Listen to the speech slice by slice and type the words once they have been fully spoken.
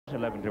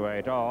11 to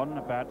 8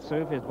 on.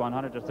 Batshoof is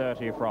 100 to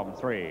 30 from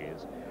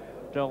threes.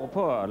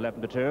 Dolpour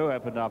 11 to 2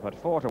 opened up at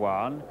 4 to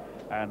 1,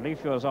 and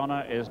Leaf Yours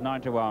Honour is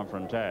 9 to 1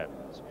 from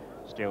tens.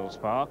 Steel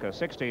Spark a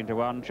 16 to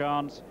 1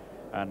 chance,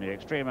 and the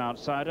extreme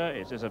outsider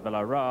is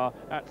Isabella Ra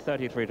at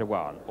 33 to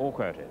 1, all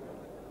quoted.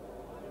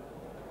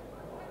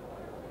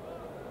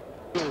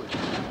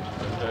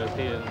 Both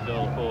he and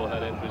Dolpour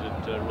had entries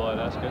at Royal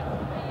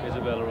Ascot.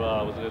 Isabella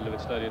Ra was a little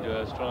bit slowly into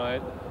her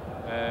stride,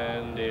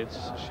 and it's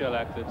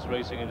Shellac that's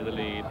racing into the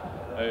lead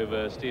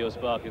over Steel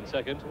Spark in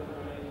second,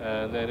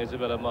 and then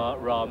Isabella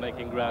Ra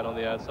making ground on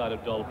the outside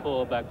of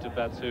Dolpour, back to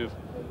Batshoof,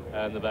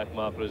 and the back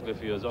marker is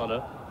Leaf Yours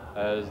Honour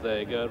as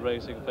they go at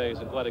racing pace,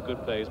 and quite a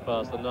good pace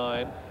past the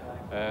 9,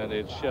 and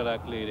it's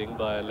Shellac leading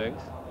by a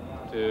length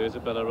to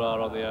Isabella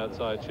Ra on the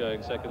outside,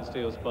 showing second,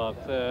 Steel Spark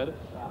third,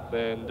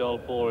 then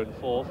Dolpour in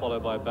 4,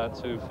 followed by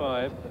Batshoof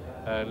 5,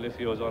 and Leaf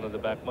Yours Honour the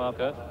back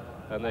marker,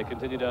 and they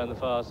continue down the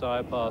far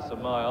side past a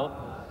mile,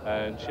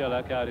 and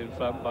Shellac out in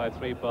front by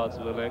 3 parts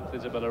of a length.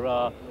 Isabella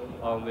Ra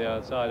on the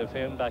outside of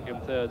him, back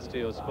in third,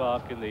 Steel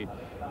Spark in the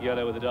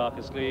yellow with the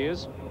darker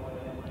sleeves.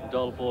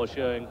 Dolpour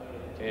showing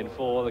in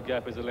 4, the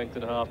gap is a length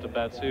and a half to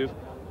Batshoof,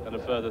 and a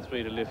further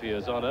 3 to Leaf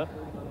Yours Honour,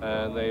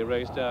 and they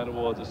race down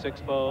towards the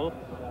 6th pole,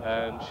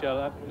 and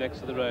Shellac next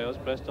to the rails,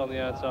 pressed on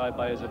the outside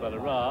by Isabella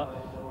Ra.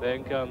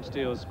 Then comes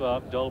Steel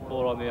Spark,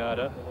 Dolpour on the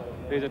outer.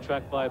 He's a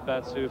track by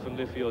Batshoof and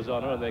Leaf Yours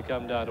Honour, and they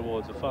come down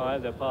towards the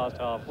 5. They're past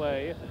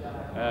halfway,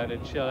 and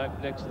it's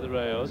Shellac next to the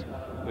rails,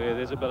 with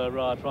Isabella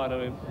Ra trying to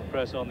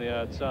impress on the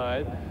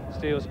outside.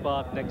 Steel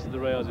Spark next to the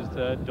rails is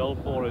third,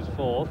 Dolpour is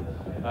 4th,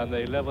 and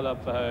they level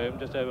up for home,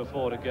 just over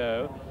 4 to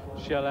go.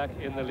 Shellac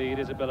in the lead,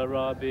 Isabella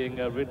Ra being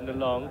ridden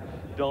along.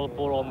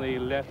 Dolpour on the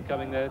left,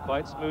 coming there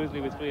quite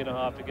smoothly with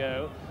 3.5 to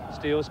go.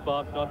 Steel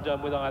Spark not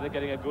done with either,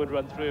 getting a good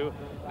run through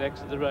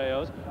next to the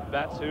rails.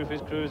 Batshoof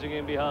is cruising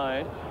in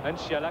behind, and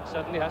Shellac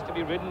suddenly has to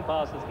be ridden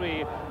past the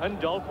 3, and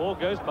Dolpour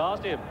goes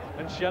past him,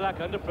 and Shellac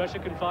under pressure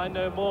can find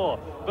no more.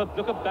 But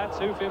look at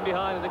Batshoof in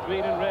behind in the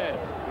green and red,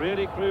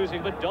 really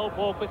cruising, but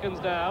Dolpour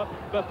quickens now,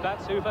 but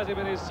Batshoof has him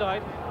in his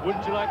sight.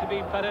 Wouldn't you like to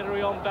be Pat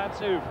Eddery on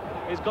Batshoof?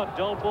 He's got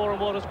Dolpour and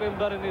Water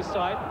Swinburne in his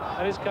sight,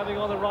 and he's coming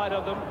on the right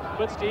of them.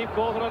 But Steve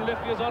Corcoran on Leaf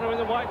Yours Honour in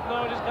the white and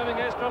orange is coming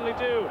here strongly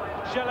too.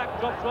 Shellac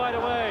drops right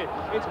away.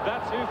 It's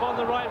Batshoof on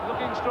the right,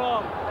 looking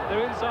strong.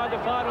 They're inside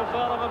the final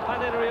furlong, and Pat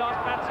Eddery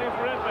asks Batshoof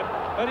for effort,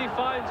 and he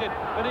finds it,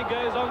 and he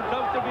goes on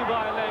comfortably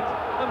by a length,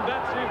 and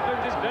Batshoof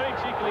wins this very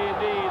cheekily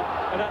indeed.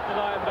 And at the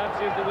line,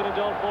 Batshoof the winner,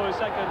 Dolpour is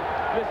second.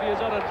 Leaf Yours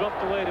Honour dropped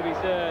away to be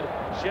third.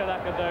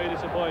 Shellac a very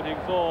disappointing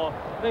 4.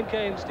 Then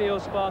came Steel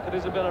Spark and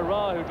Isabella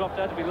Ra, who dropped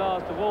out to be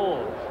last of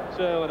all.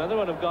 So another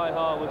one of Guy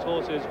Harwood's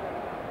horses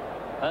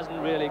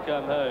hasn't really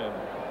come home.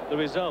 The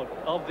result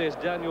of this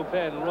Daniel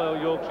Prenn Royal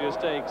Yorkshire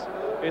Stakes,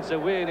 it's a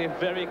win in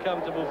very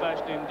comfortable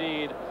fashion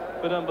indeed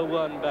for number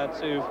 1,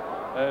 Batshoof,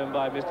 owned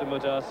by Mr.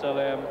 Mutar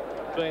Salem,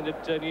 trained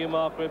at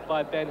Newmarket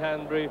by Ben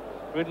Hanbury,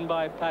 ridden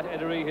by Pat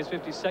Eddery, his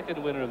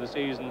 52nd winner of the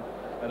season,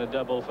 and a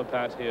double for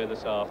Pat here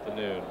this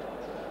afternoon.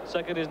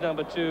 Second is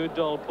number 2,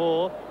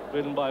 Dolpour,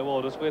 ridden by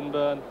Walter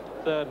Swinburne.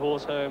 Third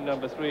horse home,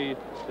 number 3,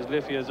 is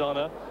Leaf Yours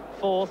Honour.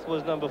 4th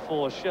was number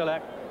 4,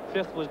 Shellac.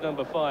 5th was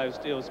number 5,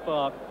 Steel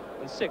Spark.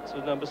 And 6th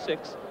was number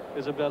 6,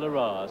 Isabella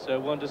Ra. So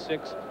 1 to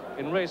 6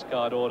 in race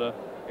card order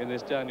in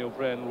this Daniel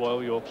Prenn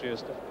Royal Yorkshire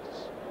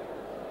Stakes.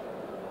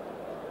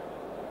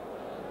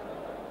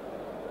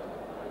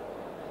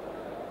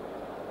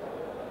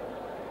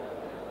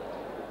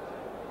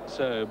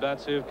 So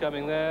Batshoof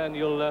coming there, and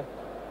you'd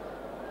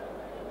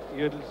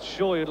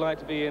like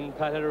to be in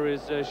Pat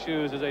Eddery's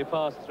shoes as they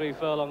pass the 3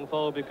 furlong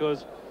pole,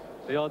 because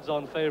the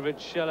odds-on favourite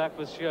Shellac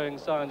was showing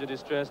signs of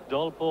distress.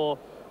 Dolpour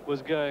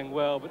was going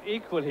well, but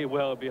equally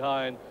well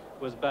behind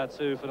was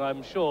Batshoof, and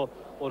I'm sure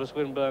Walter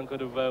Swinburne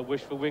could have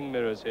wished for wing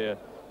mirrors here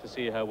to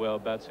see how well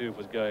Batshoof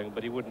was going,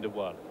 but he wouldn't have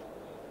won.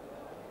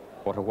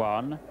 4 to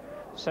 1.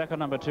 Second,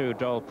 number 2,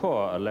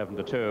 Dolpour, 11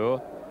 to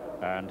 2.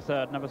 And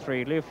third, number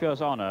 3, Leaf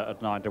Yours Honour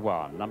at 9 to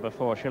 1. Number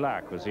 4,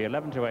 Shellac was the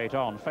 11 to 8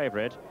 on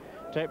favourite.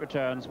 Tape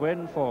returns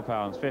win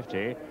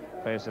 £4.50,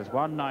 places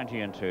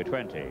 190 and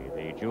 220.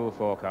 The dual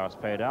forecast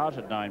paid out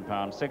at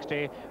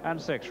 £9.60 and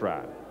 6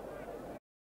 rand.